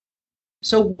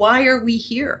So why are we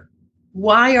here?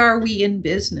 Why are we in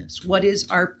business? What is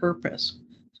our purpose?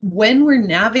 When we're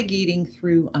navigating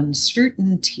through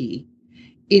uncertainty,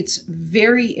 it's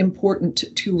very important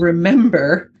to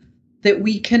remember that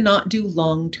we cannot do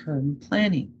long-term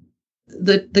planning.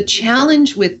 The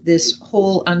challenge with this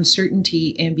whole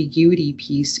uncertainty, ambiguity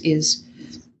piece is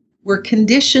we're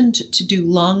conditioned to do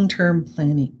long-term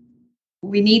planning.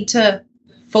 We need to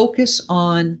focus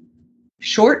on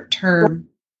short-term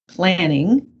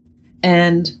planning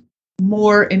and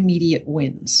more immediate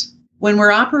wins. When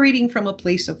we're operating from a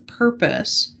place of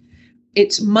purpose,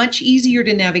 it's much easier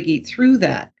to navigate through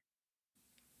that.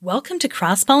 Welcome to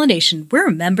Cross Pollination. We're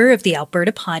a member of the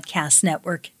Alberta Podcast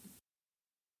Network.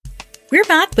 We're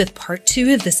back with part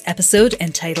 2 of this episode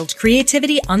entitled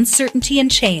Creativity, Uncertainty, and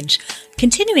Change,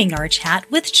 continuing our chat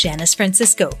with Janice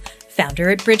Francisco,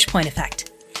 founder at Bridgepoint Effect.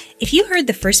 If you heard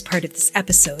the first part of this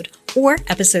episode, or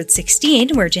episode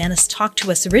 16, where Janice talked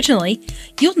to us originally,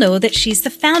 you'll know that she's the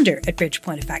founder at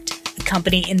Bridgepoint Effect, a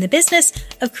company in the business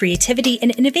of creativity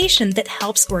and innovation that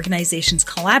helps organizations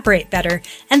collaborate better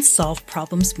and solve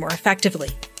problems more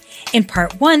effectively. In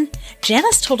part 1,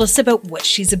 Janice told us about what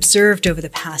she's observed over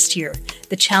the past year,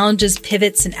 the challenges,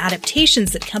 pivots, and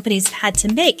adaptations that companies have had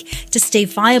to make to stay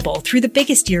viable through the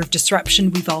biggest year of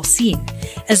disruption we've all seen,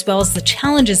 as well as the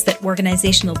challenges that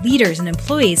organizational leaders and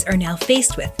employees are now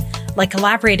faced with, like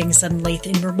collaborating suddenly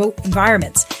in remote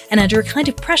environments and under a kind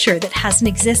of pressure that hasn't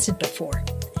existed before.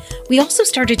 We also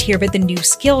started to hear about the new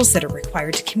skills that are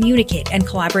required to communicate and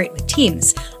collaborate with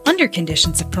teams under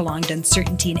conditions of prolonged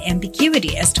uncertainty and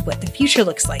ambiguity as to what the future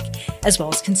looks like, as well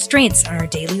as constraints on our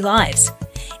daily lives.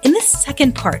 In this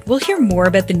second part, we'll hear more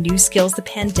about the new skills the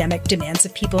pandemic demands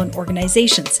of people and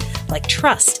organizations, like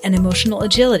trust and emotional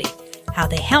agility, how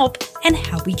they help, and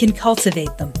how we can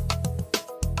cultivate them.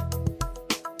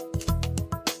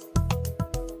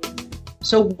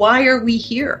 So why are we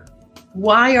here?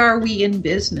 Why are we in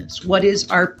business? What is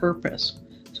our purpose?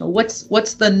 So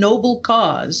what's the noble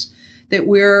cause that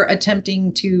we're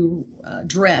attempting to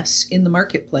address in the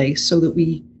marketplace so that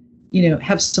we,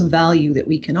 have some value that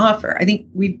we can offer? I think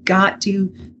we've got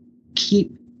to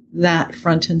keep that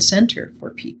front and center for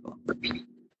people.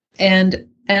 And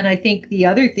I think the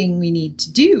other thing we need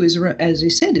to do is, as I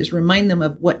said, is remind them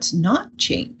of what's not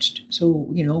changed. So,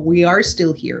 we are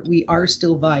still here. We are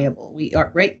still viable. We are,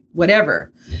 right?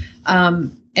 Whatever.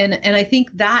 And I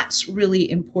think that's really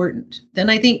important. Then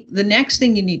I think the next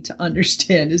thing you need to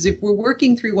understand is if we're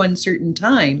working through uncertain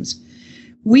times,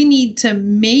 we need to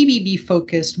maybe be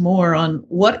focused more on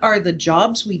what are the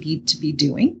jobs we need to be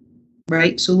doing,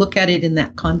 right? So look at it in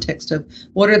that context of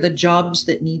what are the jobs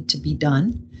that need to be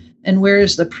done and where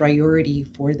is the priority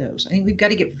for those? I think we've got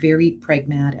to get very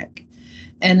pragmatic.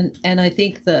 And I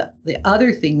think the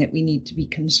other thing that we need to be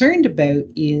concerned about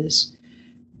is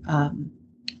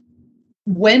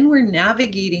when we're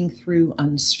navigating through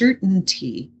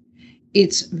uncertainty,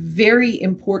 it's very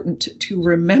important to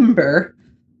remember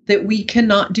that we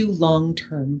cannot do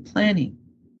long-term planning.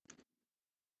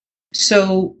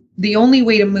 So the only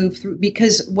way to move through,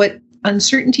 because what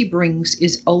uncertainty brings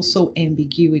is also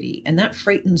ambiguity, and that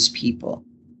frightens people.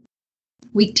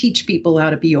 We teach people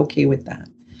how to be okay with that.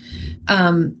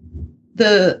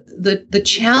 The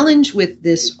challenge with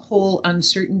this whole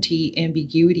uncertainty,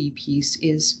 ambiguity piece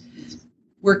is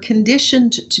we're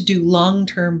conditioned to do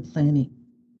long-term planning.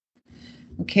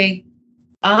 Okay,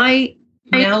 I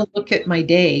now look at my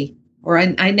day, or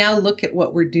I now look at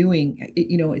what we're doing.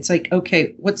 It's like,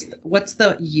 okay, what's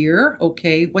the year?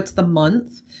 Okay, what's the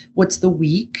month? What's the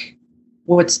week?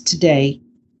 What's today?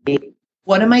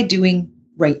 What am I doing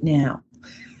right now?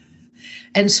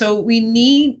 And so we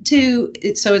need to.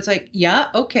 So it's like,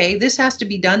 yeah, okay, this has to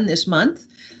be done this month.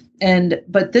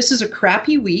 But this is a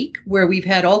crappy week where we've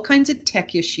had all kinds of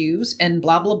tech issues and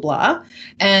blah, blah, blah.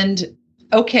 And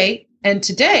okay, and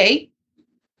today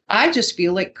I just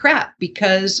feel like crap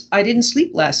because I didn't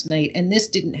sleep last night and this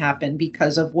didn't happen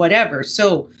because of whatever.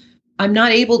 So I'm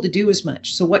not able to do as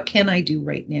much. So what can I do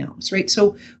right now? Right.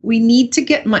 So we need to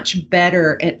get much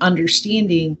better at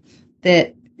understanding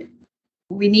that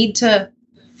we need to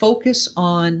focus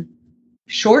on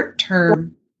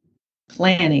short-term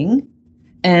planning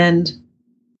and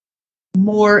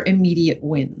more immediate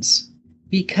wins.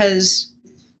 Because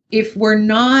if we're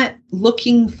not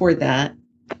looking for that,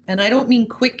 and I don't mean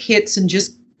quick hits and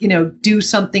just, do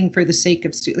something for the sake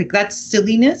of, like, that's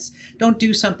silliness. Don't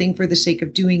do something for the sake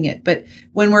of doing it. But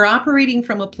when we're operating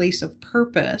from a place of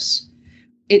purpose,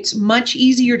 it's much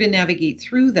easier to navigate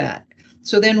through that.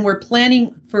 So then we're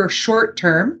planning for short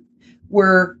term.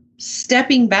 We're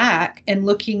stepping back and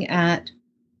looking at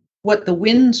what the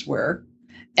wins were.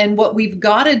 And what we've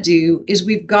got to do is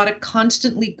we've got to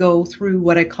constantly go through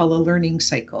what I call a learning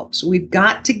cycle. So we've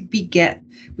got to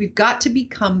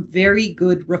become very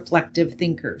good reflective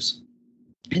thinkers.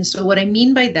 And so what I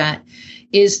mean by that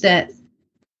is that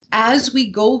as we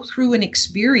go through an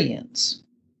experience,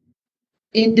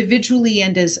 individually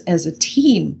and as a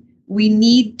team, we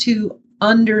need to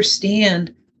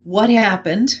understand what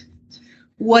happened,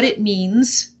 what it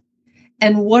means,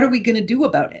 and what are we going to do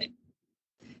about it?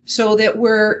 So that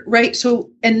we're right. So,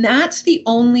 and that's the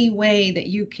only way that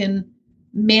you can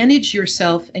manage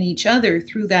yourself and each other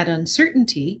through that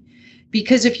uncertainty.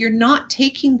 Because if you're not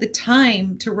taking the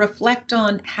time to reflect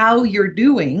on how you're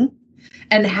doing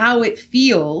and how it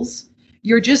feels,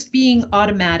 you're just being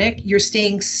automatic. You're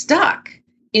staying stuck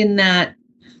in that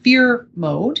fear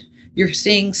mode. You're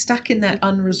staying stuck in that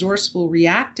unresourceful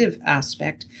reactive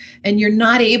aspect, and you're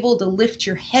not able to lift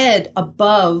your head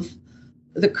above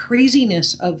the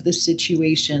craziness of the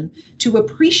situation to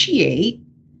appreciate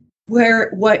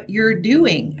what you're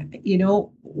doing. You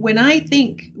know, when I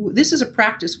think this is a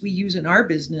practice we use in our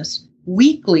business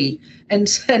weekly and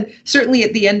certainly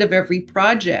at the end of every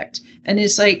project. And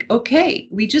it's like, okay,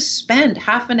 we just spend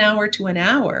half an hour to an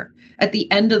hour at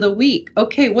the end of the week.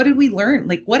 Okay, what did we learn?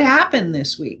 Like, what happened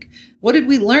this week? What did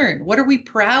we learn? What are we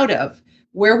proud of?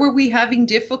 Where were we having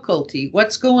difficulty?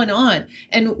 What's going on?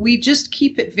 And we just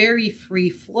keep it very free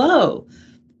flow.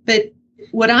 But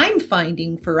what I'm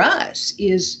finding for us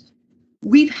is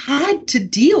we've had to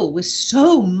deal with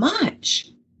so much.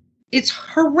 It's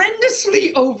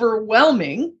horrendously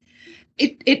overwhelming.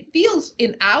 It feels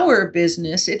in our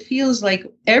business, it feels like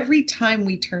every time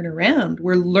we turn around,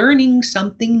 we're learning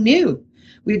something new.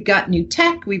 We've got new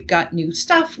tech, we've got new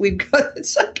stuff,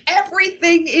 it's like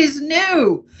everything is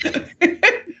new.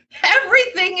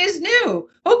 Everything is new.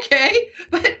 Okay,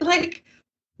 but like,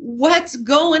 what's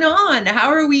going on? How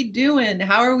are we doing?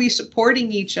 How are we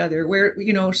supporting each other?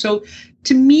 So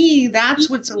to me, that's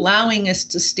what's allowing us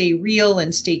to stay real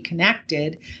and stay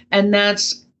connected. And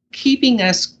that's keeping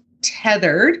us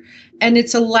tethered. And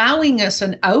it's allowing us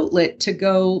an outlet to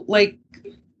go like,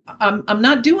 I'm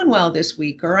not doing well this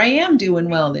week, or I am doing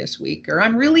well this week, or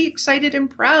I'm really excited and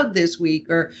proud this week,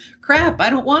 or crap, I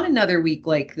don't want another week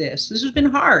like this. This has been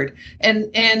hard.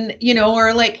 And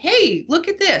or like, hey, look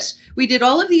at this. We did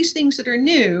all of these things that are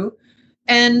new,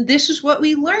 and this is what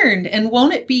we learned. And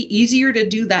won't it be easier to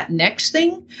do that next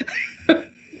thing? I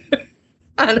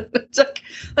don't know,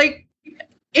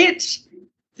 it's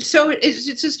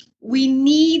just,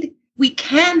 we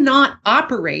cannot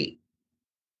operate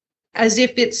as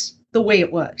if it's the way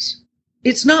it was.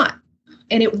 It's not,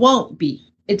 and it won't be.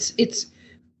 It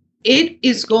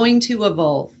is going to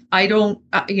evolve.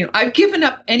 I've given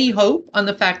up any hope on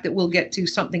the fact that we'll get to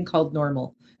something called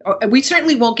normal. We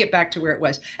certainly won't get back to where it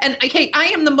was. And okay, I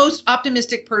am the most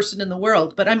optimistic person in the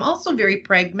world, but I'm also very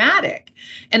pragmatic.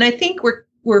 And I think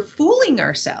we're fooling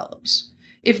ourselves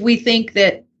if we think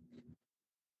that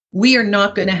we are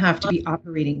not going to have to be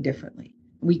operating differently.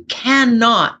 We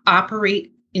cannot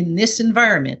operate in this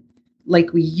environment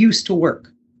like we used to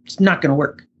work. It's not going to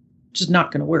work. It's just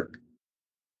not going to work.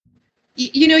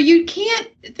 You can't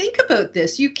think about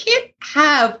this. You can't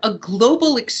have a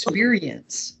global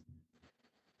experience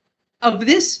of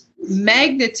this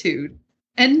magnitude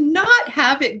and not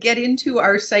have it get into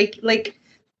our psyche. Like,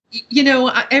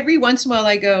 every once in a while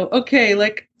I go, okay,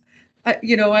 like, I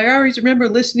always remember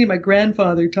listening to my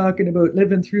grandfather talking about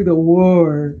living through the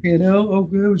war, oh,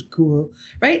 that was cool,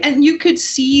 right? And you could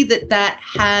see that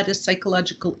had a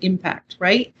psychological impact,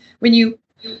 right? When you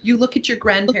look at your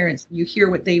grandparents, you hear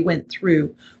what they went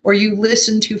through, or you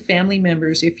listen to family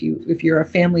members if you're a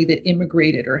family that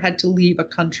immigrated or had to leave a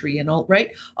country and all,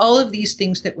 right? All of these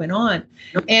things that went on.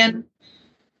 And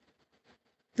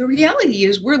the reality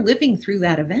is we're living through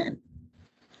that event.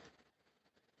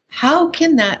 How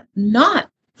can that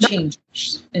not change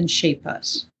and shape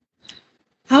us?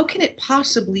 How can it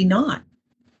possibly not?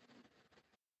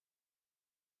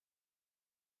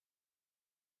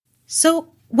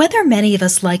 So, whether many of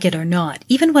us like it or not,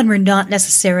 even when we're not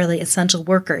necessarily essential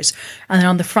workers and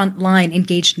on the front line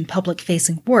engaged in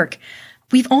public-facing work,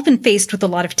 we've all been faced with a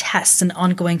lot of tests and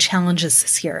ongoing challenges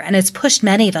this year, and it's pushed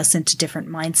many of us into different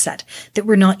mindset that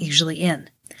we're not usually in.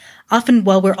 Often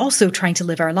while we're also trying to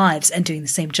live our lives and doing the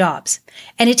same jobs.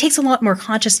 And it takes a lot more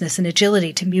consciousness and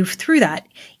agility to move through that,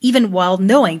 even while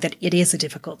knowing that it is a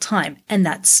difficult time. And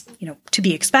that's, to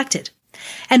be expected.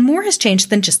 And more has changed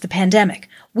than just the pandemic.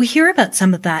 We hear about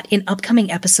some of that in upcoming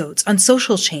episodes on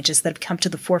social changes that have come to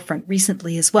the forefront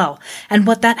recently as well, and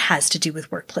what that has to do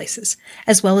with workplaces,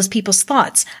 as well as people's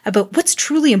thoughts about what's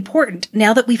truly important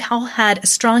now that we've all had a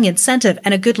strong incentive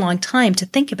and a good long time to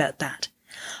think about that.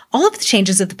 All of the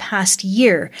changes of the past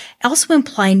year also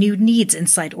imply new needs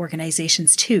inside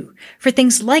organizations too, for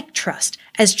things like trust,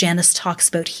 as Janice talks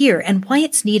about here, and why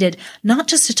it's needed not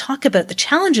just to talk about the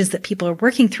challenges that people are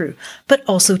working through, but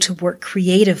also to work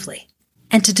creatively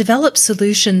and to develop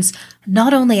solutions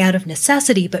not only out of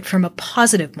necessity, but from a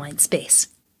positive mind space.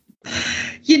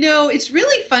 You know, it's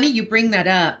really funny you bring that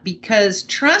up, because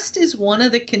trust is one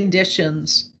of the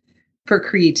conditions for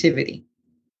creativity.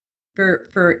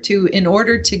 In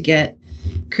order to get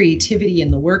creativity in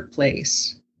the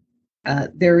workplace,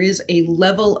 there is a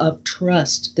level of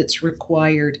trust that's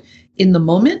required in the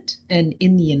moment and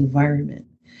in the environment.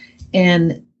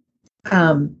 And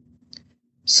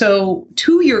so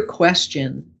to your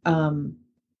question, I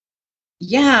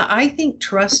think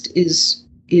trust is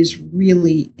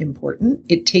really important.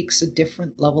 It takes a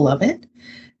different level of it.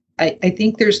 I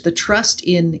think there's the trust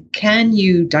in, can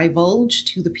you divulge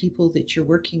to the people that you're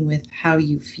working with how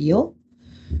you feel?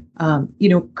 When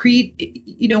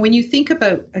you think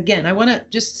about, again, I want to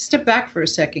just step back for a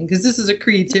second, because this is a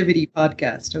creativity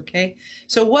podcast, okay?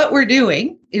 So what we're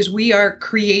doing is we are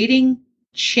creating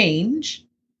change,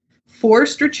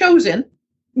 forced or chosen,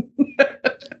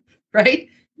 right,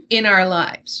 in our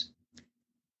lives.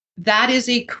 That is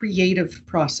a creative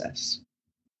process.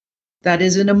 That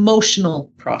is an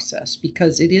emotional process,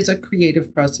 because it is a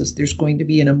creative process. There's going to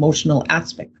be an emotional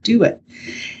aspect to it.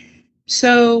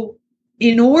 So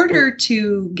in order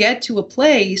to get to a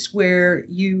place where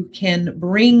you can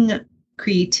bring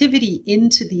creativity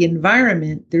into the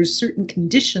environment, there's certain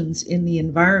conditions in the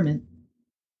environment.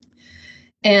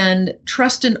 And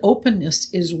trust and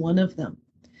openness is one of them.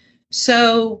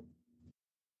 So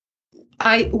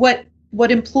what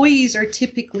employees are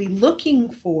typically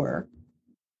looking for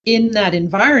in that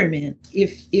environment,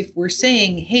 if we're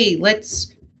saying, hey,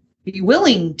 let's be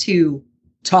willing to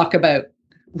talk about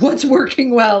what's working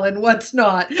well and what's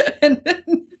not, and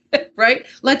right,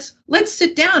 let's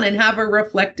sit down and have a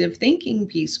reflective thinking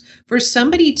piece, for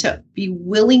somebody to be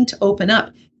willing to open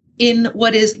up in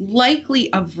what is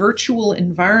likely a virtual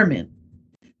environment.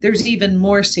 There's even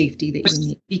more safety that you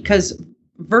need, because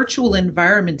virtual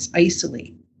environments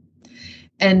isolate.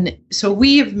 And so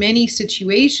we have many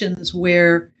situations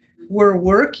where we're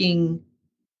working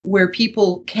where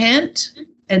people can't,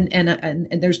 and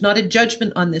there's not a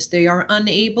judgment on this, they are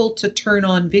unable to turn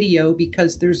on video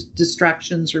because there's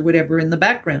distractions or whatever in the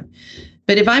background.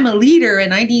 But if I'm a leader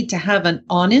and I need to have an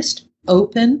honest,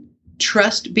 open,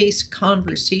 trust-based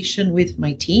conversation with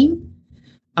my team,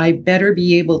 I better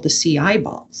be able to see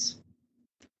eyeballs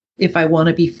if I want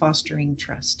to be fostering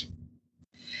trust.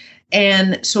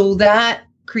 And so that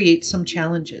creates some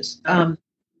challenges.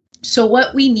 So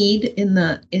what we need in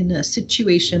a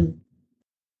situation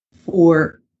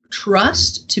for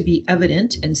trust to be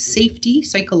evident and safety,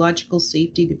 psychological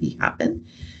safety to happen,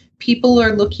 people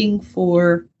are looking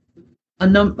for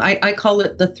I call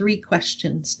it the 3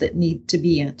 questions that need to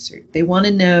be answered. They want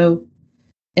to know,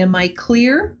 am I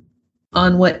clear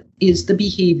on what is the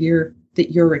behavior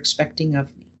that you're expecting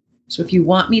of me? So if you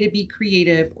want me to be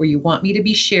creative, or you want me to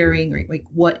be sharing, or like,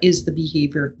 what is the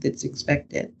behavior that's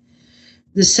expected?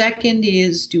 The second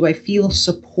is, do I feel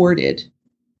supported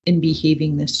in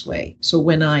behaving this way? So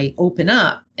when I open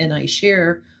up and I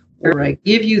share, or I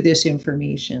give you this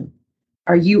information,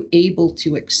 are you able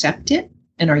to accept it?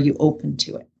 And are you open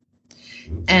to it?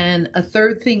 And a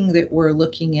third thing that we're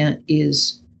looking at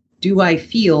is, do I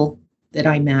feel that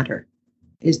I matter?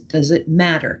 Does it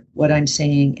matter what I'm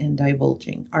saying and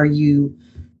divulging? Are you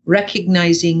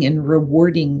recognizing and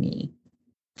rewarding me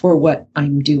for what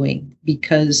I'm doing?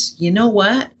 Because you know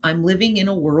what? I'm living in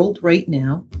a world right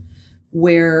now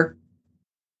where,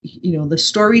 the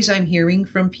stories I'm hearing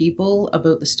from people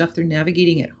about the stuff they're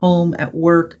navigating at home, at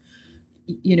work,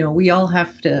 we all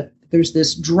have to, there's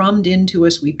this drummed into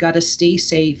us, we've got to stay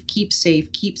safe, keep safe,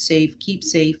 keep safe, keep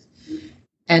safe.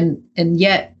 And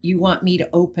yet you want me to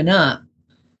open up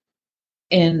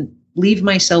and leave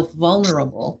myself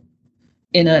vulnerable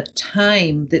in a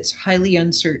time that's highly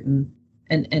uncertain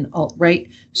and all, right?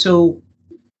 So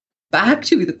back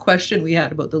to the question we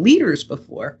had about the leaders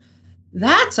before,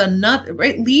 that's another,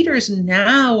 right? Leaders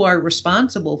now are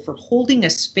responsible for holding a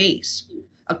space,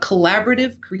 a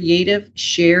collaborative, creative,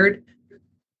 shared,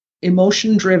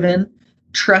 emotion-driven,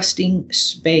 trusting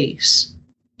space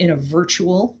in a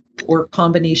virtual or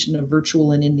combination of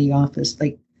virtual and in the office.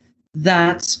 Like,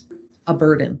 that's a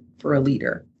burden for a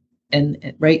leader,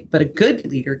 and right? But a good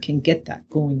leader can get that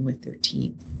going with their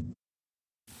team.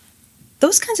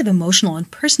 Those kinds of emotional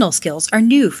and personal skills are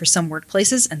new for some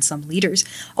workplaces and some leaders,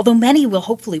 although many will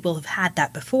have had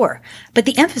that before. But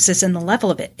the emphasis and the level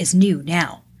of it is new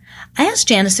now. I asked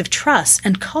Janice if trust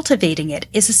and cultivating it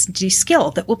is a skill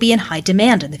that will be in high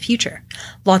demand in the future.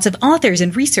 Lots of authors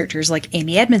and researchers like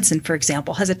Amy Edmondson, for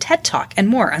example, has a TED Talk and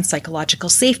more on psychological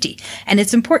safety and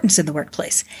its importance in the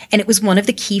workplace. And it was one of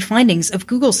the key findings of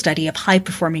Google's study of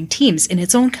high-performing teams in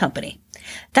its own company.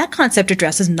 That concept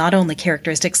addresses not only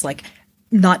characteristics like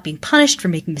not being punished for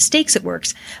making mistakes at work,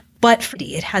 but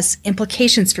it has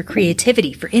implications for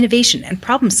creativity, for innovation, and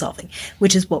problem solving,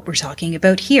 which is what we're talking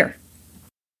about here.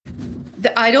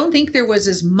 I don't think there was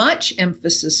as much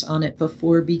emphasis on it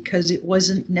before because it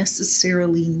wasn't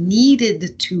necessarily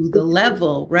needed to the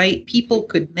level, right? People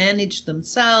could manage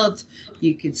themselves.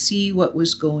 You could see what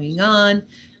was going on.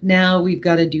 Now we've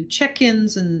got to do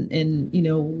check-ins and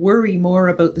worry more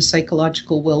about the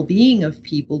psychological well-being of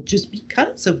people just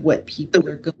because of what people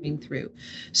are going through.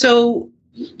 So,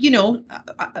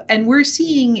 and we're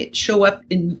seeing it show up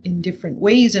in different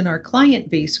ways in our client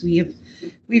base. We've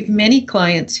many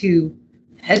clients who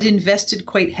had invested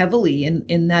quite heavily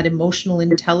in that emotional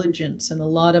intelligence and a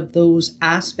lot of those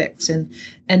aspects and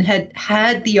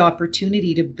had the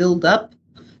opportunity to build up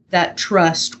that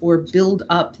trust or build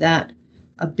up that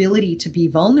ability to be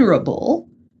vulnerable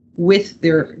with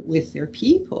their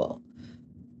people.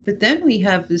 But then we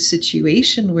have this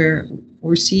situation where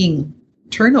we're seeing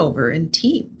turnover in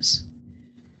teams.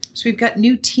 So we've got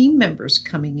new team members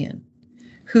coming in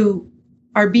who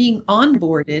are being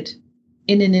onboarded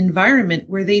in an environment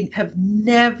where they have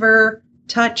never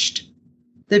touched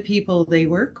the people they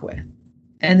work with.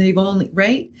 And they've only,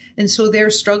 right? And so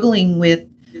they're struggling with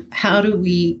how do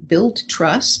we build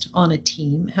trust on a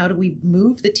team? How do we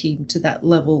move the team to that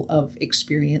level of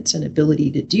experience and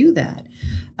ability to do that?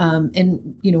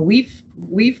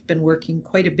 We've been working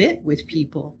quite a bit with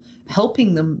people,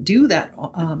 helping them do that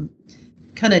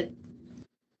kind of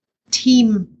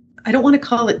team. I don't want to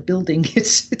call it building.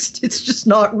 It's just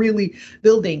not really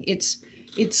building. It's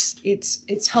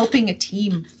helping a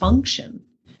team function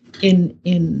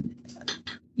in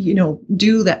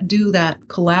do that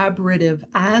collaborative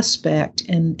aspect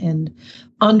and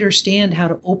understand how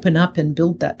to open up and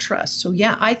build that trust. So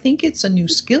yeah, I think it's a new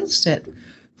skill set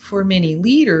for many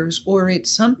leaders, or it's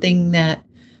something that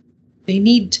they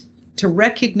need to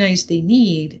recognize they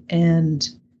need and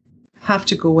have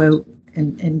to go out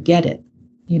and get it.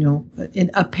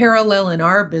 In a parallel in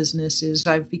our business is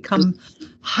I've become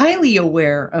highly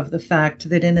aware of the fact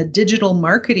that in a digital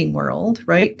marketing world,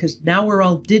 right, because now we're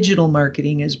all digital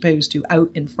marketing as opposed to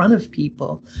out in front of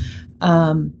people,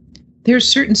 there's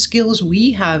certain skills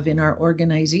we have in our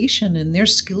organization and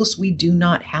there's skills we do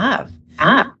not have.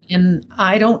 And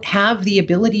I don't have the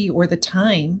ability or the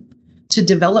time to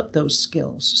develop those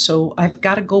skills. So I've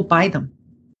got to go buy them,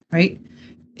 right?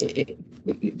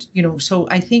 So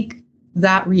I think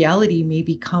that reality may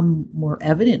become more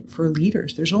evident for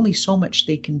leaders. There's only so much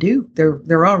they can do.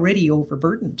 They're already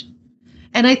overburdened.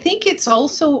 And I think it's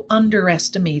also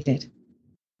underestimated.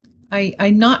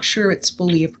 I'm not sure it's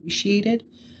fully appreciated.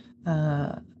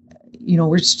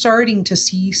 We're starting to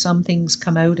see some things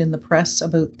come out in the press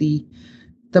about the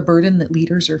burden that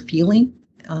leaders are feeling,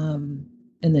 and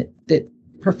that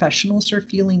professionals are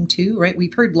feeling too, right?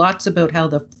 We've heard lots about how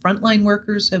the frontline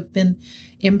workers have been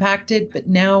impacted, but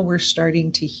now we're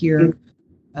starting to hear,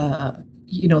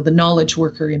 the knowledge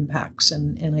worker impacts,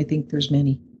 and I think there's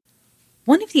many.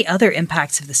 One of the other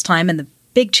impacts of this time and the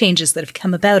big changes that have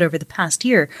come about over the past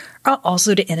year are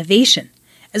also to innovation.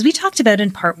 As we talked about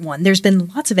in part one, there's been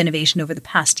lots of innovation over the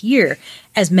past year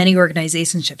as many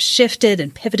organizations have shifted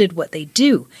and pivoted what they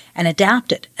do and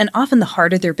adapted, and often the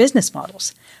heart of their business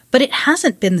models. But it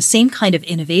hasn't been the same kind of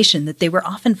innovation that they were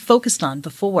often focused on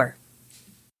before.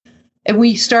 And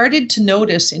we started to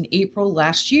notice in April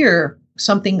last year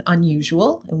something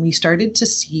unusual, and we started to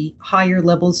see higher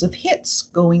levels of hits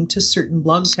going to certain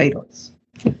blog titles.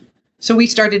 So we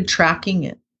started tracking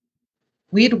it.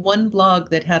 We had one blog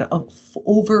that had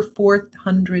over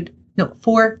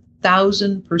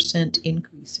 4,000%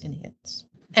 increase in hits.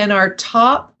 And our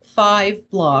top 5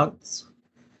 blogs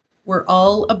were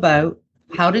all about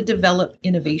how to develop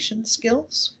innovation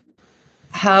skills,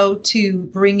 how to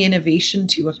bring innovation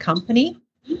to a company.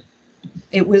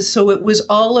 It was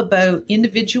all about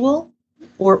individual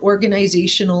or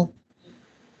organizational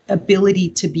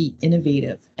ability to be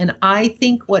innovative. And I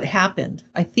think why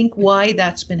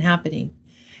that's been happening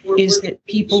is that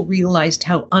people realized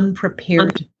how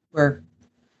unprepared they were.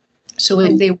 So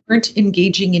if they weren't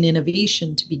engaging in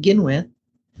innovation to begin with,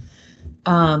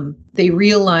 they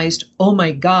realized, oh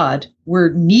my God, we're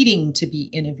needing to be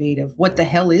innovative. What the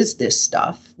hell is this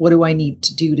stuff? What do I need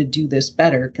to do this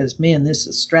better? Because man, this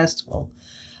is stressful.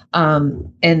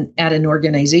 And at an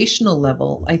organizational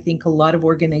level, I think a lot of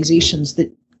organizations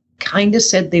that kind of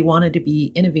said they wanted to be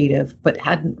innovative, but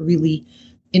hadn't really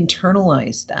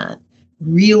internalized that,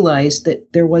 realized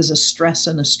that there was a stress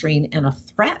and a strain and a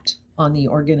threat on the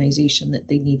organization that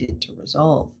they needed to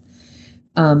resolve.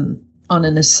 On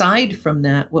an aside from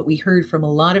that, what we heard from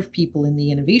a lot of people in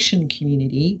the innovation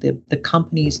community, the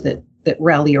companies that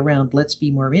rally around let's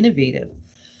be more innovative,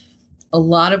 a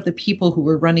lot of the people who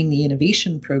were running the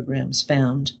innovation programs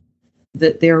found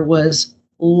that there was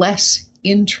less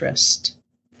interest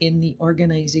in the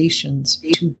organizations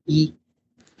to be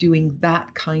doing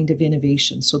that kind of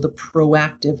innovation. So the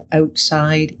proactive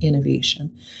outside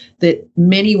innovation, that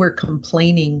many were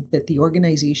complaining that the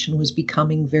organization was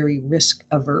becoming very risk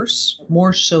averse,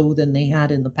 more so than they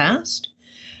had in the past.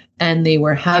 And they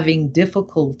were having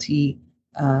difficulty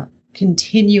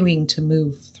continuing to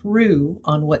move through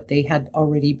on what they had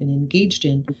already been engaged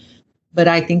in. But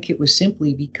I think it was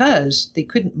simply because they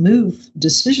couldn't move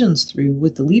decisions through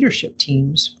with the leadership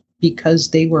teams because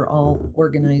they were all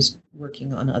organized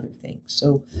working on other things.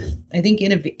 So I think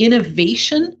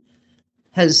innovation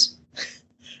has,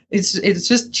 it's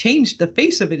just changed. The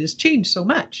face of it has changed so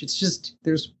much. It's just,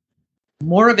 there's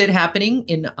more of it happening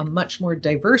in a much more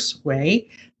diverse way.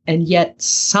 And yet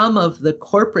some of the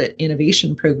corporate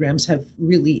innovation programs have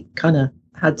really kind of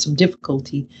had some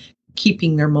difficulty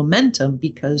keeping their momentum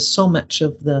because so much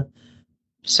of the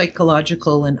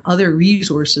psychological and other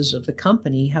resources of the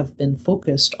company have been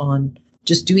focused on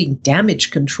just doing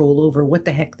damage control over what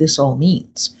the heck this all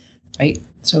means, right?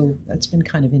 So that's been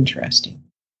kind of interesting.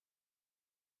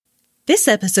 This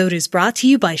episode is brought to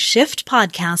you by Shift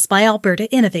Podcasts by Alberta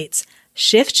Innovates.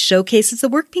 Shift showcases the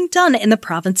work being done in the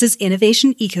province's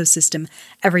innovation ecosystem,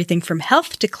 everything from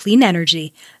health to clean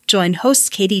energy. Join hosts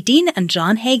Katie Dean and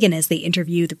John Hagan as they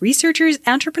interview the researchers,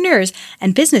 entrepreneurs,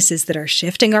 and businesses that are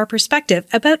shifting our perspective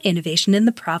about innovation in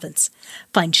the province.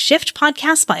 Find Shift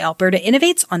Podcasts by Alberta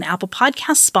Innovates on Apple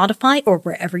Podcasts, Spotify, or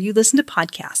wherever you listen to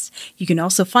podcasts. You can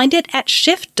also find it at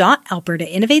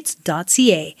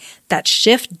shift.albertainnovates.ca. That's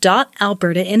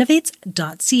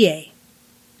shift.albertainnovates.ca.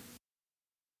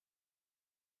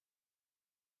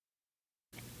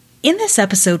 In this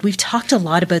episode, we've talked a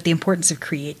lot about the importance of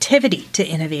creativity to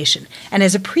innovation and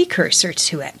as a precursor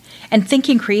to it, and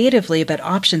thinking creatively about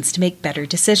options to make better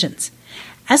decisions.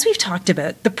 As we've talked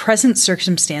about, the present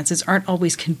circumstances aren't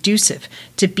always conducive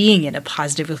to being in a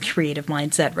positive or creative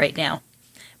mindset right now.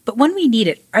 But when we need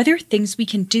it, are there things we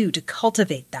can do to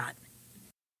cultivate that?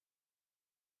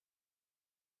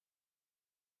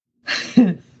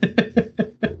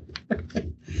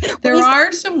 There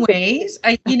are some ways.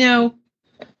 How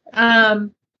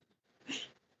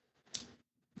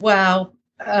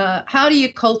do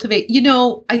you cultivate?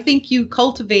 I think you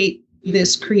cultivate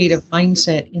this creative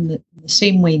mindset in the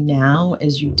same way now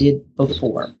as you did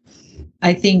before.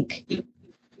 I think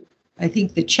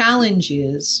the challenge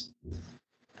is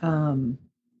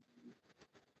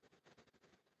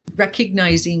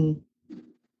recognizing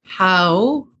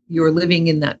how you're living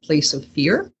in that place of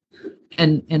fear.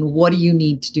 And what do you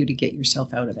need to do to get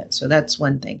yourself out of it? So that's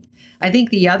one thing. I think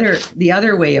the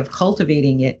other way of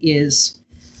cultivating it is,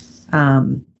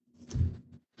 how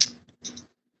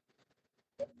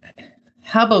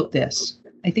about this?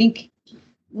 I think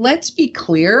let's be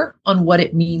clear on what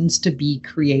it means to be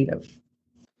creative.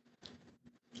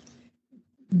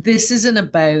 This isn't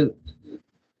about,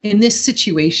 in this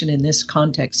situation, in this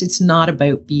context, it's not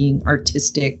about being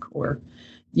artistic or,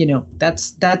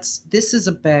 this is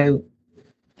about,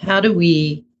 how do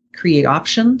we create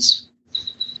options?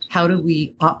 How do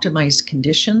we optimize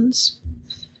conditions?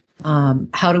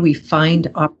 How do we find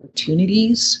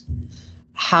opportunities?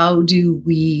 How do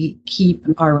we keep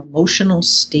our emotional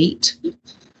state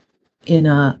in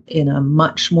a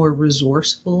much more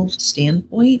resourceful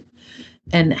standpoint?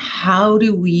 And how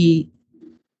do we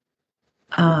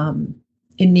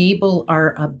enable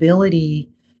our ability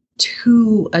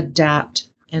to adapt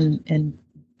and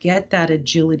get that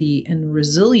agility and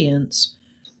resilience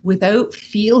without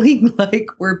feeling like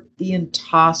we're being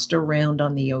tossed around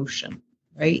on the ocean,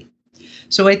 right?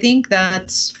 So I think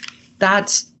that's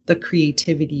the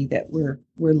creativity that we're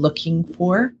looking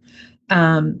for.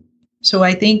 So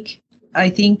I think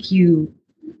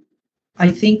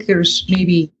there's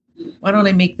maybe, why don't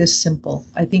I make this simple?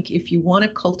 I think if you want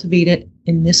to cultivate it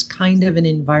in this kind of an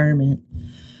environment,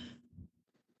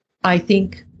 I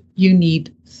think you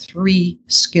need 3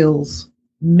 skills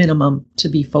minimum to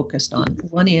be focused on.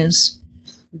 One is,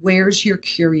 where's your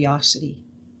curiosity?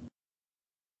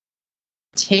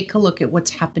 Take a look at what's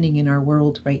happening in our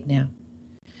world right now.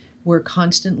 We're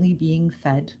constantly being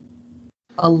fed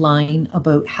a line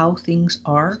about how things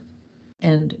are,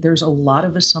 and there's a lot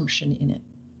of assumption in it.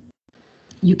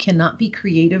 You cannot be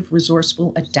creative,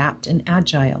 resourceful, adapt, and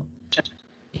agile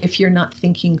if you're not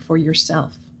thinking for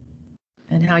yourself.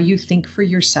 And how you think for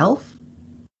yourself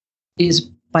is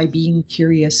by being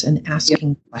curious and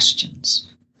asking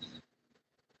questions.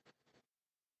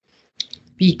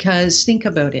 Because think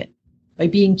about it. By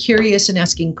being curious and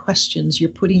asking questions, you're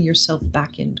putting yourself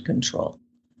back in control.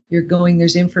 You're going,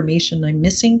 there's information I'm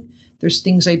missing. There's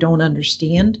things I don't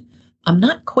understand. I'm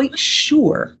not quite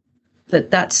sure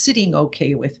that that's sitting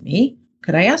okay with me.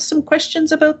 Could I ask some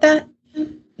questions about that?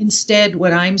 Instead,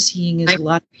 what I'm seeing is a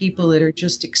lot of people that are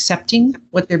just accepting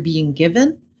what they're being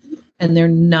given and they're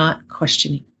not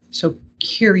questioning. So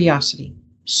curiosity,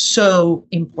 so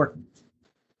important.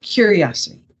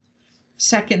 Curiosity.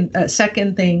 Second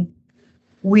thing,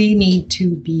 we need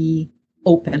to be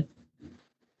open.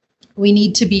 We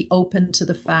need to be open to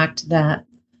the fact that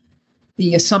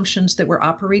the assumptions that we're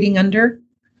operating under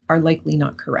are likely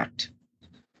not correct,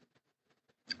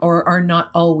 or are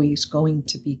not always going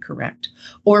to be correct,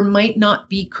 or might not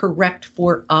be correct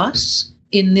for us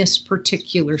in this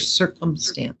particular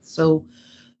circumstance. So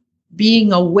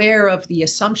being aware of the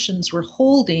assumptions we're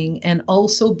holding and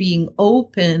also being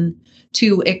open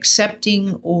to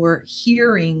accepting or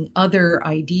hearing other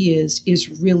ideas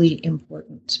is really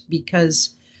important,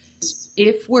 because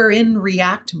if we're in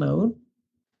react mode,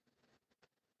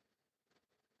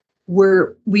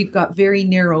 we've got very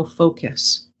narrow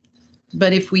focus.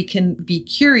 But if we can be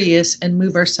curious and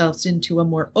move ourselves into a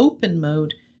more open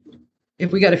mode,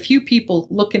 if we got a few people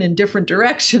looking in different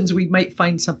directions, we might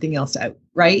find something else out,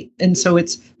 right? And so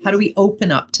it's how do we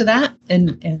open up to that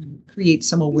and create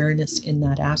some awareness in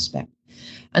that aspect.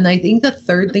 And I think the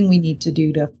third thing we need to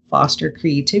do to foster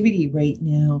creativity right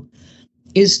now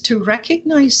is to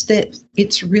recognize that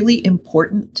it's really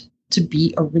important to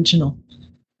be original.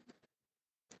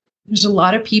 There's a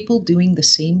lot of people doing the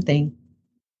same thing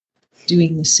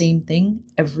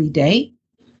every day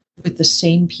with the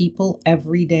same people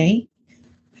every day,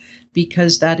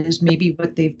 because that is maybe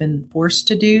what they've been forced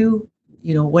to do,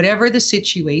 whatever the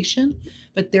situation.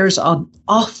 But there's an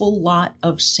awful lot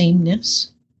of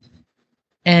sameness,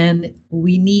 and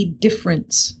we need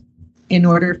difference in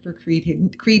order for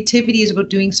creativity. Creativity is about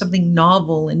doing something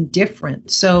novel and different.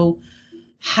 So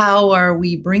how are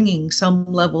we bringing some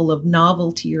level of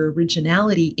novelty or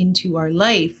originality into our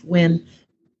life when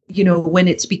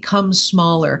it's become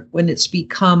smaller, when it's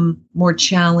become more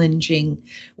challenging,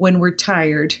 when we're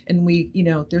tired and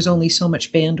there's only so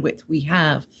much bandwidth we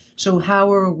have. So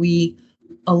how are we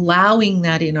allowing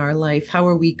that in our life? How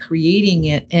are we creating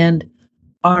it? And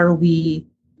are we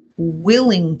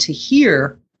willing to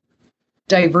hear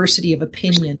diversity of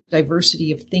opinion,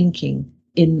 diversity of thinking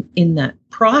in that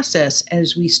process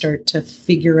as we start to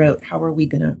figure out how are we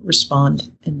going to respond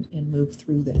and move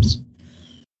through this?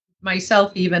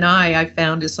 Myself, even I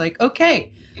found it's like,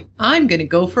 okay, I'm going to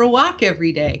go for a walk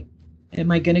every day.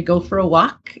 Am I going to go for a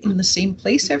walk in the same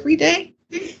place every day?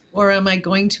 Or am I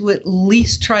going to at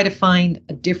least try to find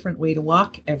a different way to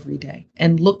walk every day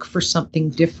and look for something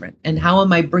different? And how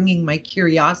am I bringing my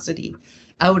curiosity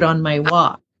out on my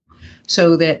walk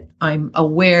so that I'm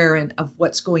aware of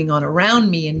what's going on around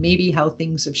me and maybe how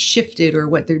things have shifted or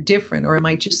what they're different? Or am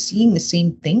I just seeing the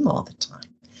same thing all the time?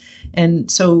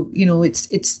 And so, it's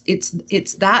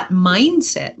that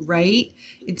mindset, right?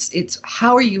 It's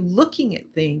how are you looking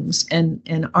at things,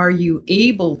 and are you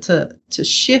able to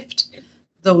shift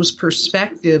those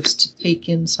perspectives to take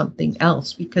in something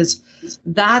else? Because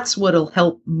that's what'll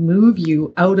help move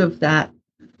you out of that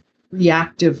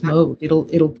reactive mode.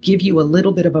 It'll give you a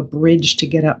little bit of a bridge to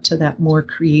get up to that more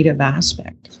creative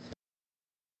aspect.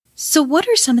 So what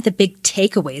are some of the big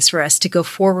takeaways for us to go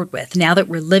forward with now that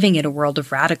we're living in a world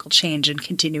of radical change and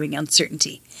continuing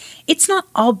uncertainty? It's not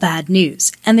all bad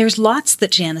news, and there's lots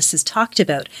that Janice has talked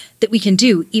about that we can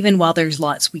do even while there's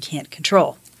lots we can't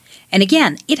control. And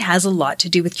again, it has a lot to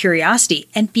do with curiosity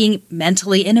and being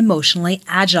mentally and emotionally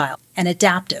agile and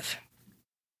adaptive.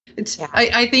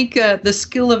 I think the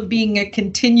skill of being a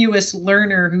continuous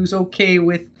learner who's okay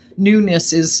with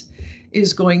newness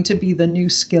is going to be the new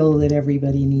skill that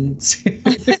everybody needs.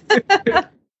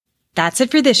 That's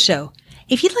it for this show.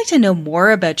 If you'd like to know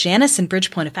more about Janice and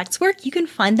Bridgepoint Effect's work, you can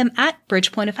find them at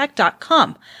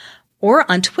bridgepointeffect.com or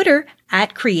on Twitter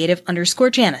at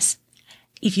creative_Janice.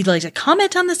 If you'd like to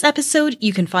comment on this episode,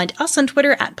 you can find us on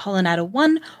Twitter at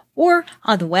Pollinato1 or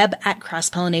on the web at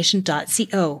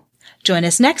crosspollination.co. Join Join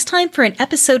us next time for an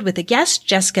episode with a guest,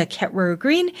 Jessica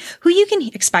Ketwero-Green, who you can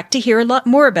expect to hear a lot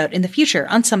more about in the future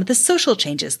on some of the social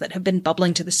changes that have been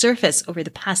bubbling to the surface over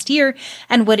the past year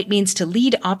and what it means to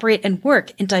lead, operate, and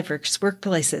work in diverse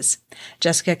workplaces.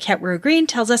 Jessica Ketwero-Green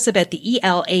tells us about the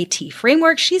ELAT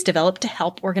framework she's developed to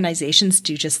help organizations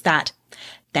do just that.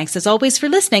 Thanks as always for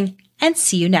listening, and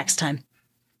see you next time.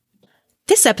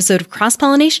 This episode of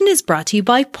Cross-Pollination is brought to you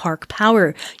by Park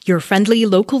Power, your friendly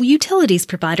local utilities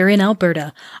provider in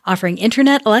Alberta, offering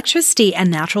internet, electricity,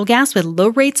 and natural gas with low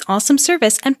rates, awesome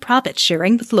service, and profit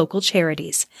sharing with local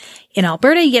charities. In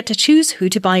Alberta, you get to choose who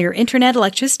to buy your internet,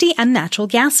 electricity, and natural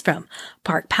gas from.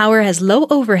 Park Power has low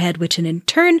overhead, which in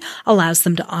turn allows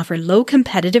them to offer low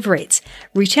competitive rates.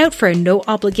 Reach out for a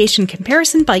no-obligation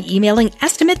comparison by emailing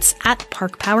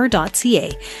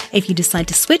estimates@parkpower.ca. If you decide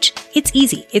to switch, it's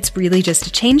easy. It's really just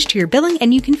a change to your billing,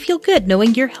 and you can feel good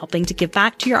knowing you're helping to give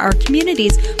back to our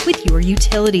communities with your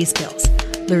utilities bills.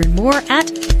 Learn more at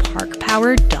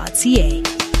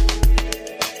parkpower.ca.